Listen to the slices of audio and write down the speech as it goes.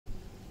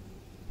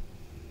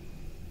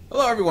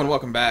Hello everyone,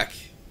 welcome back.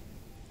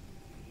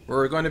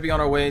 We're going to be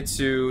on our way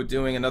to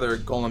doing another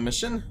Golem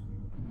mission.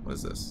 What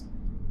is this?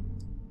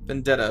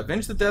 Vendetta.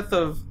 Avenge the death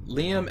of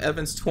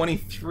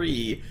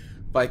LiamEvans23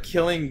 by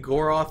killing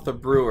Goroth the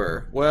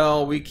Brewer.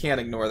 Well, we can't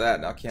ignore that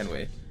now, can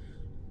we?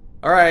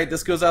 Alright,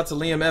 this goes out to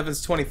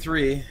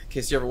LiamEvans23. In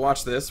case you ever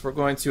watch this, we're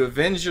going to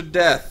avenge your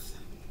death.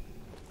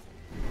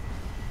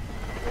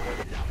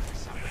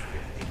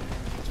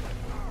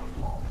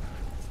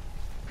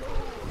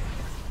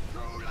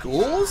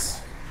 Ghouls?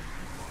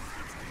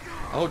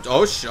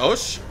 Oh,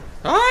 shush.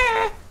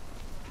 Ah!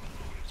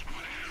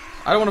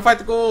 I don't want to fight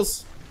the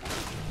ghouls.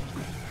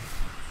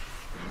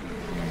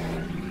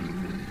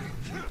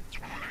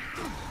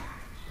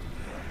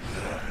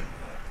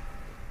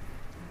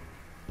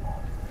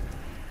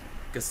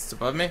 Guess it's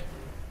above me.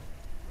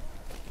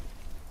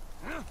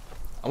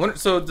 I wonder.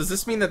 So, does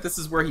this mean that this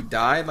is where he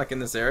died, like in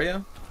this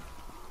area?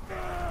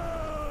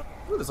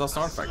 Ooh, there's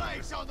also an artifact.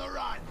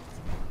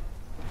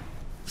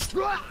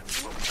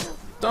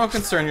 Don't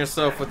concern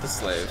yourself with the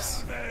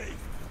slaves.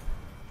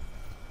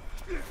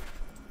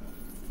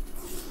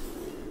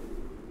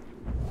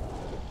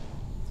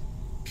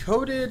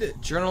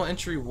 Coded journal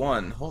entry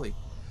 1. Holy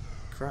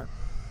crap.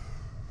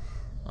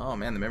 Oh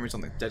man, the memory's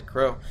on the dead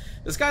crow.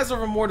 The skies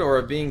over Mordor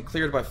are being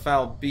cleared by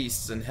foul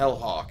beasts and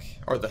Hellhawk,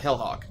 or the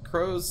Hellhawk.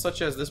 Crows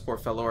such as this poor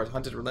fellow are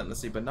hunted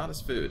relentlessly, but not as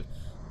food.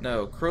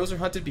 No, crows are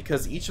hunted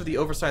because each of the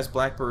oversized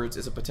blackbirds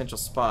is a potential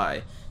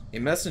spy. A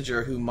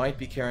messenger who might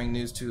be carrying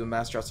news to a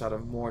master outside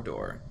of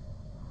Mordor.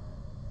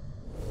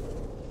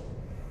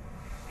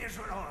 Here's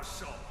what I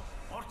saw.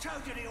 I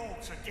told you the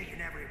orcs are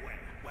digging everywhere.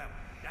 Well,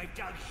 they've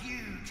dug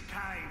huge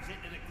caves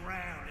into the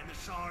ground in the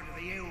side of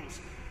the hills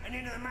and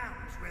into the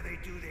mountains where they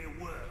do their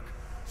work.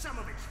 Some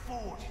of it's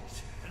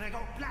forges, and they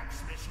got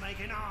blacksmiths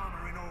making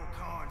armor and all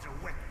kinds of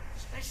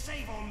weapons. They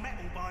save on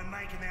metal by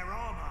making their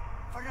armor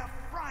for the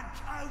front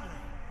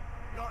only.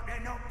 Like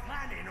they're not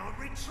planning on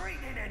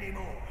retreating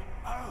anymore.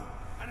 Oh,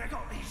 and they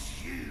got these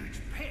huge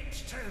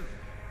pits too,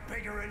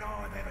 bigger than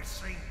I've ever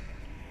seen.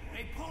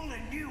 They pull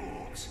in new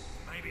orcs,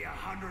 maybe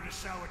 100 or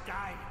so a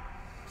day.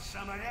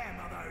 Some of them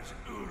are those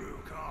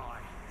Uruk-hai.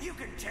 You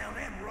can tell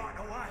them right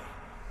away,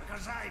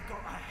 because they've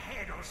got a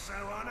head or so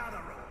on other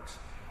orcs.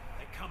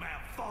 They come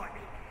out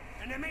fighting,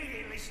 and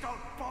immediately start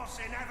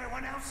bossing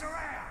everyone else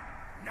around.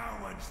 No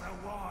one's the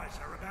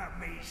wiser about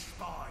me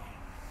spying.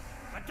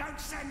 But don't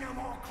send no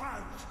more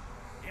crows.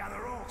 The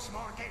other orcs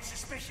might get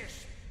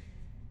suspicious.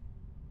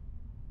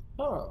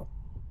 Oh.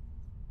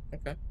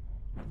 Okay.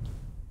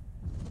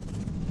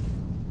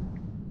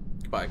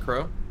 Goodbye,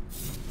 crow.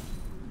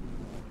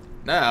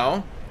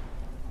 Now,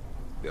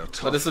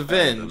 let us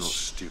avenge. They're not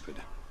stupid.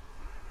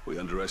 We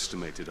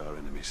underestimated our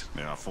enemies.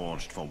 They are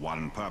forged for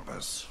one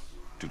purpose: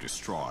 to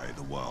destroy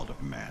the world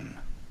of men.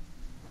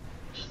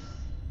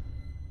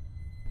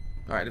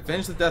 Alright,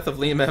 avenge the death of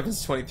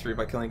LiamEvans23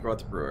 by killing Goroth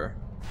the Brewer.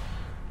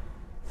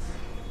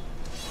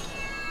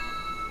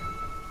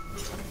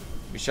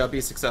 We shall be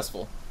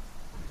successful.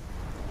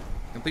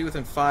 Complete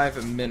within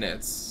 5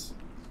 minutes.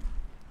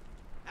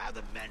 How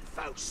the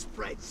menfolk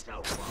spread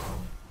so far.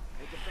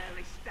 They can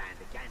barely stand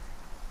against.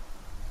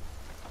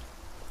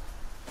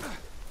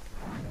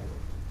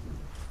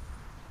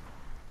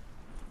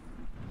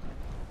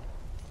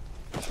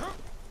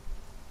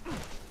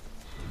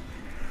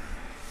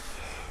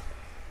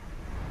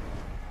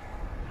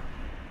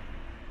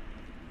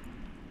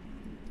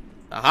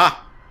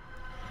 Aha!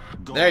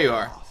 There you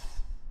are.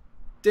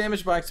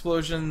 Damaged by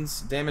explosions,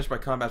 damaged by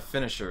combat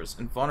finishers,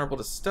 invulnerable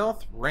to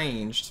stealth,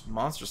 ranged,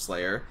 monster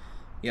slayer.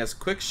 He has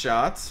quick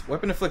shot,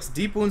 weapon inflicts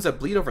deep wounds that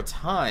bleed over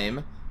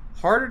time,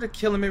 harder to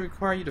kill and may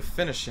require you to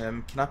finish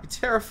him, cannot be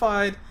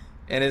terrified,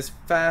 and is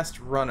fast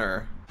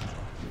runner.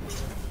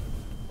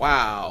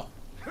 Wow.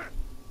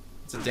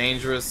 It's a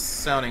dangerous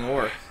sounding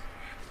orc.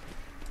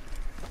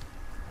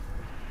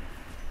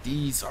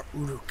 These are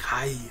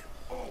Uruk-hai.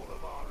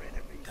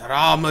 Their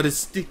armor is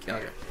sticky.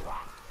 Okay.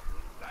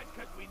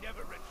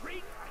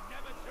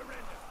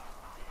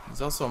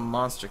 He's also a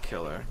monster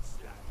killer.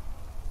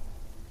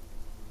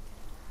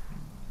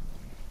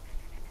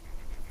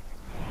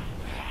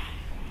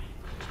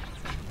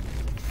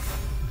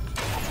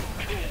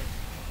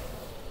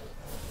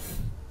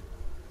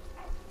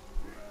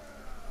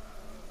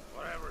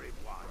 Whatever he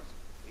wants,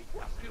 he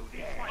just do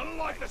this. I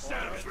like the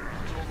sound of it.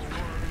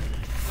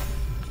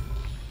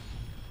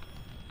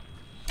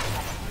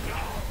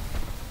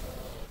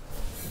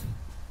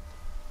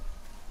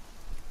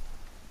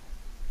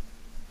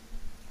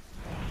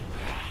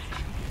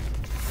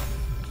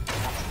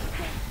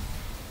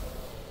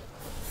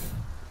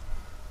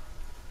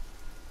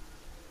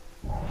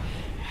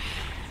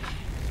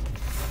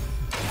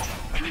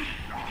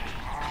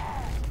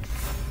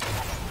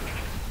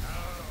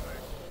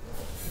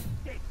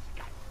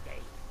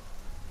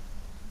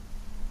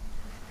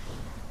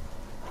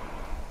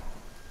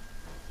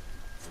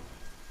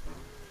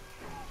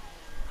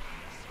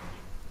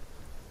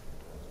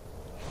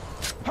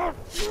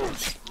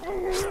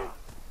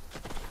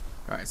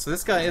 Alright, so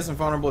this guy is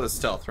invulnerable to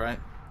stealth, right?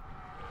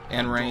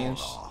 And range.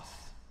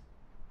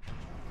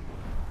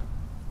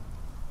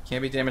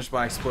 Can't be damaged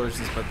by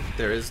explosions, but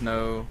there is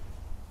no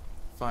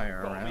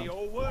fire around.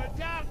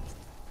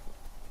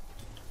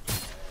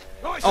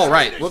 Oh,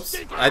 right. Whoops.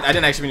 I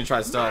didn't actually mean to try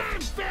to stop.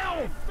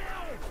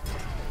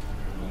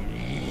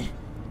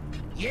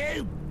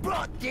 You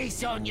brought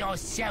this on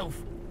yourself.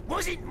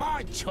 Wasn't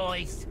my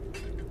choice.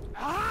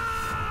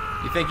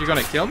 You think you're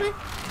gonna kill me?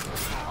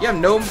 You have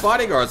no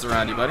bodyguards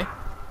around you, buddy.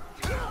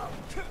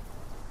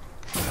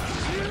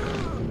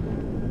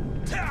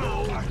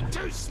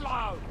 Too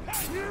slow.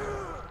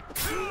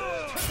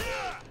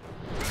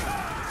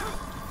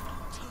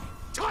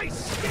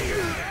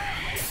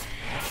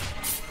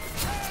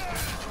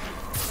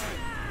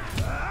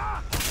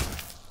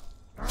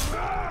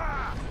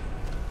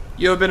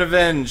 You have been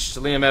avenged,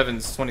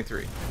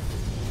 LiamEvans23.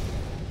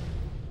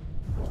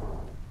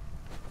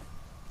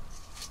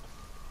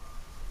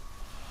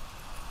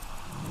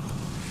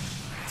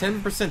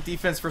 %10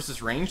 defense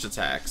versus ranged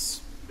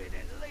attacks.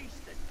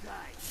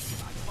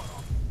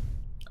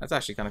 That's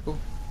actually kind of cool.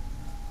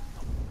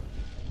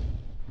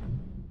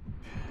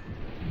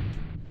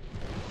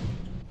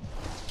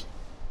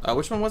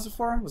 Which one was it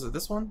for? Was it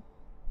this one?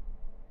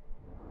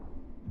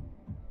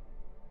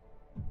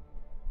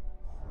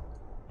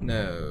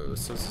 No.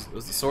 So it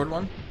was the sword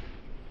one?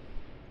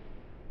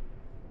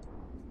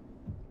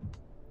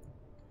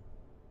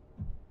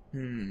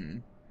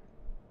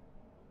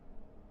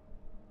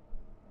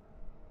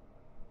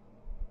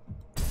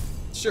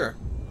 Sure.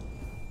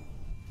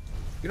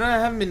 You don't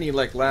have many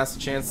like last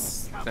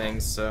chance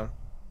things, so.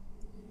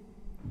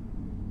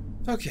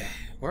 Okay,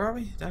 where are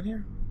we? Down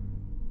here?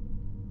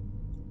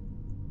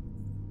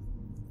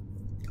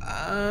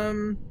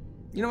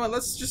 You know what?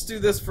 Let's just do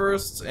this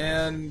first,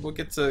 and we'll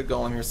get to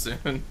Golem here soon.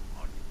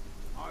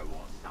 I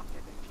want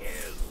something to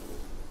kill.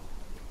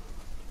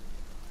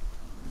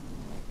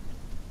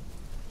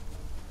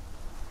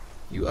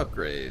 You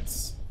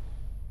upgrades.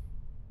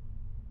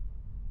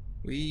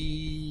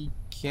 We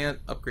can't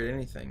upgrade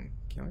anything,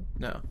 can we?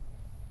 No.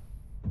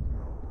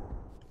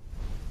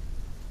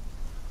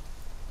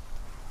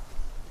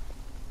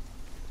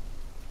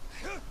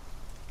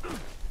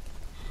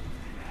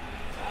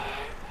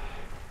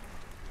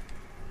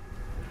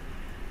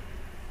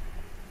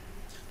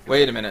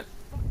 Wait a minute.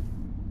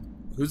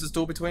 Who's this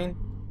duel between?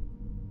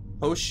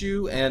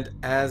 Hoshu and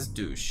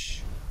Azdush.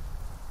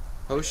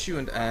 Hoshu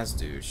and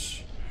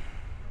Azdush.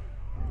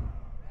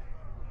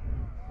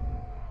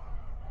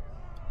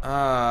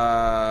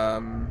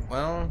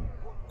 Well,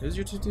 who's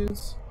your two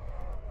dudes?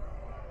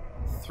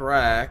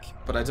 Thrak,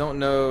 but I don't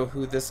know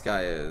who this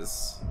guy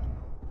is.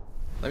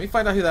 Let me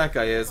find out who that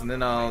guy is, and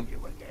then I'll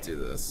do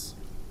this.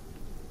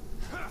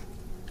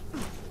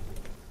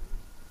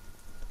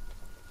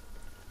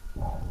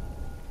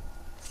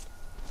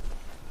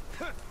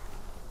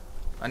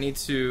 I need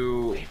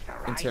to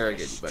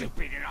interrogate you, buddy.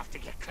 Stupid enough to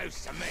get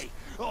close to me,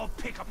 or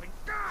pick up and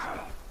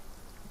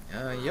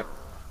Yep.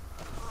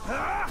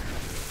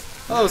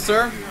 Hello,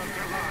 sir.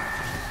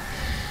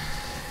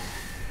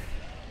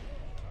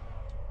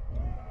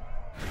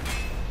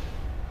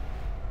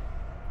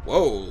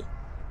 Whoa.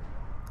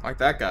 I like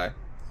that guy.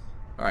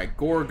 Alright,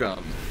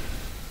 Gorgum.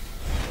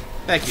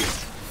 Thank you.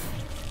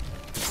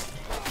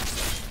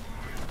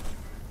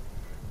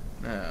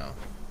 Now.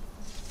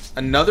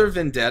 Another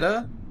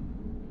vendetta?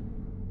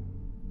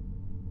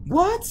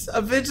 What?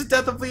 Avenge the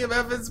death of Liam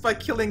Evans by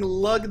killing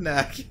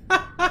Lugnack.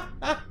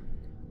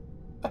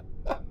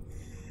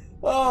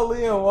 Oh,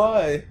 Liam,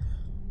 why?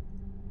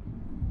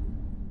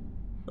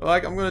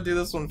 Like, I'm gonna do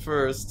this one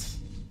first.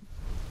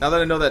 Now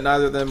that I know that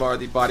neither of them are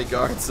the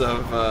bodyguards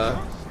of,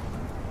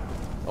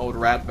 old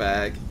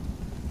Ratbag.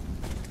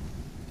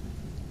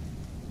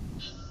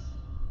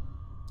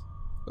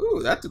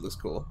 Ooh, that dude looks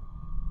cool.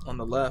 On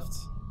the left.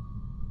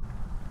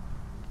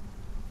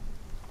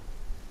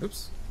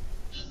 Oops.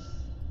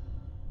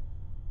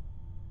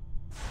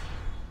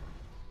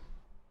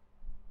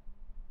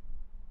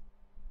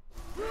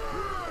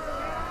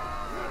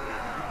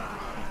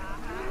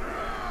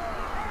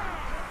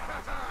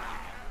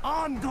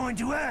 I'm going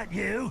to hurt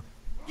you.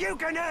 You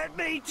can hurt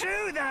me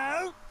too,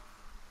 though.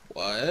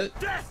 What?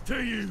 Death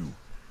to you!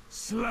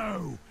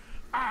 Slow,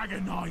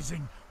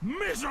 agonizing,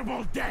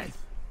 miserable death!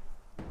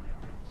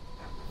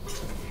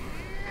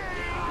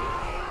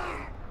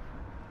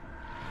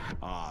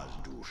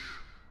 Azdush.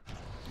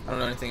 I don't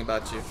know anything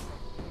about you.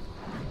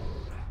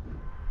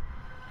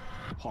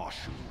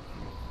 Hoshu.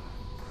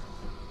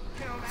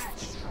 Kill that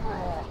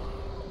straw.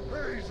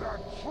 He's a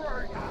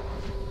traitor.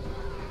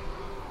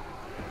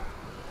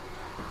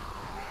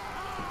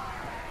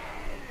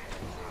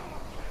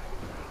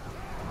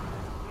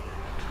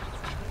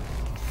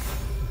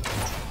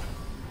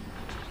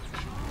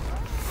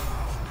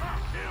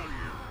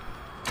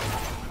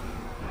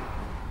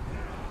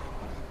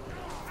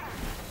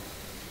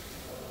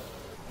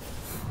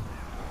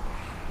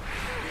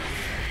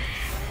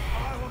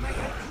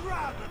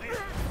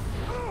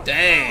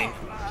 Dang!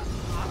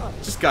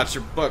 Just got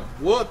your butt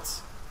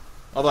whooped.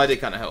 Although I did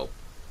kind of help.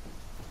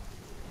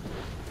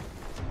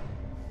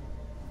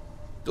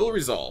 Duel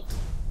resolved.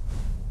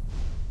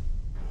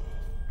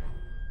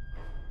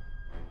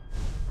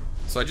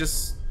 So I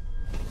just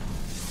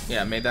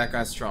Yeah, made that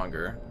guy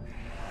stronger.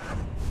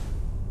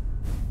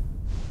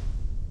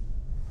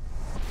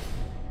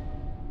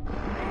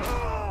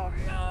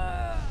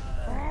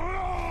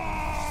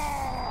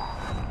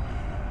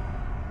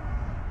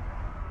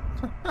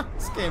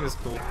 This game is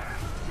cool.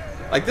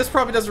 Like, this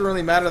probably doesn't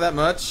really matter that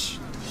much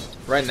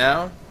right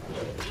now.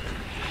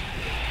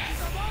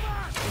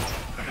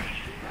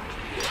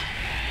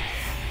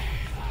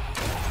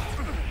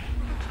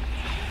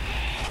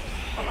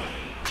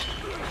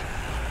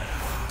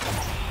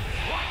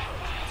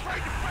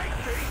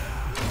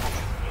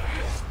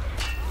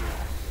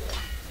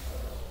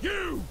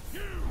 You!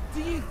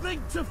 Do you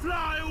think to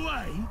fly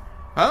away?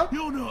 Huh?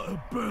 You're not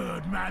a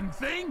birdman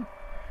thing.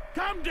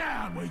 Come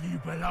down where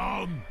you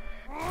belong.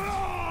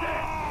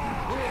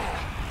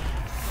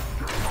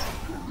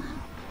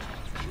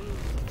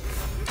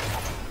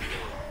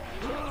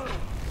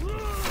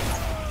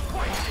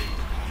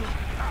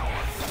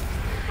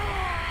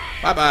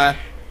 Bye-bye.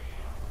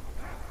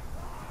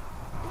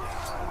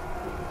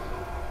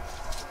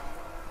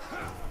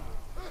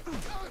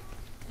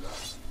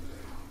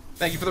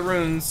 Thank you for the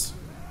runes.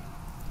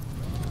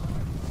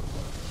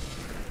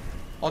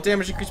 All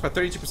damage increased by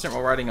 32%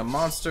 while riding a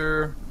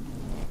monster.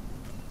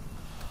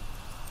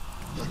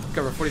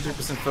 Cover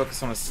 43%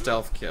 focus on a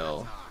stealth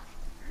kill.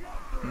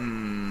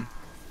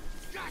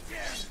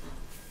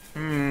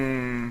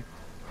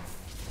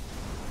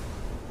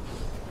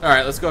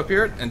 Alright, let's go up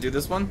here and do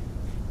this one.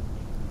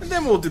 And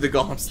then we'll do the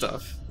golem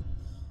stuff.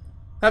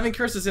 Having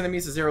cursed his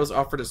enemies, his arrows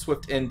offered a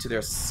swift end to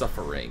their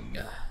suffering.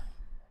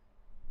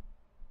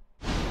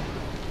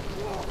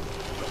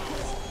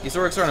 These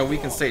orcs are in a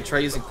weakened state. Try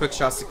using quick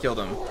shots to kill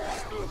them.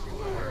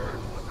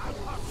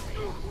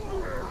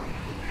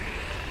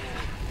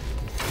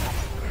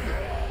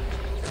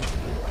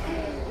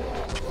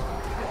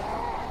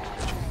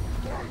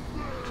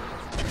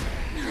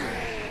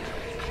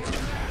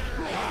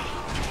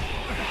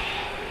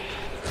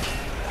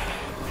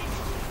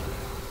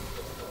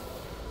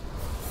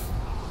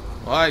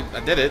 Well, I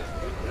did it.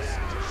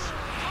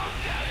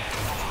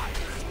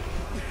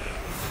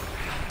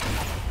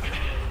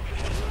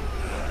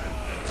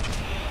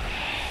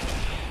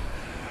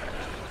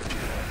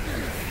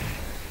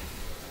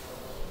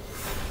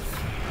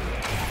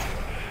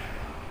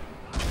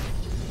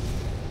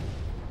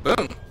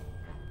 Boom.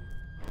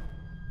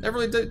 Never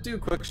really do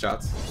quick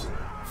shots.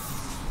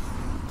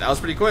 That was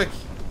pretty quick.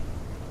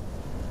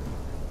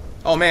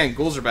 Oh man,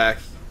 ghouls are back.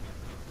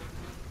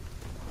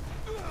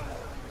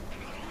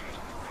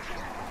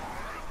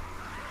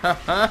 Ha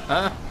ha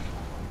ha!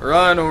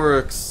 Run,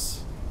 orcs!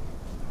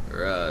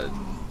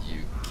 Run,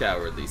 you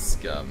cowardly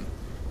scum.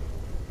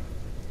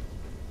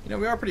 You know,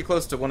 we are pretty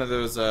close to one of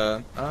those,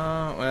 well,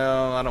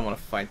 I don't want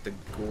to fight the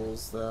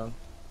ghouls, though.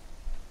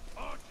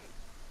 Archers,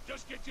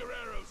 just get your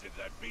arrows into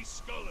that beast's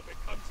skull if it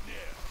comes near.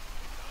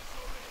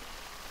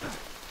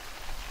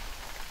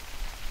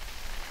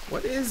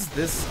 What is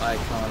this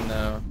icon,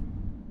 though?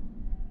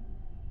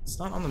 It's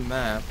not on the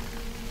map.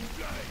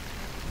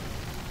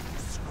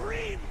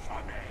 Scream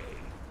for me!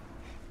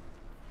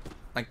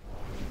 Like,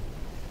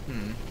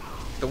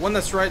 the one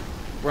that's right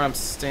where I'm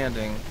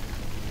standing.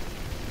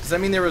 Does that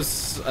mean there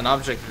was an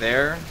object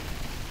there?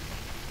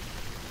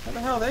 How the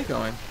hell are they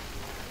going?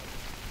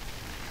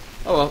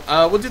 Oh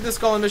well, we'll do this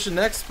golem mission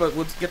next, but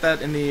we'll get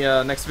that in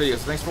the next video.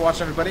 So thanks for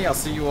watching, everybody. I'll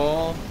see you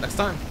all next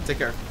time. Take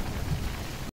care.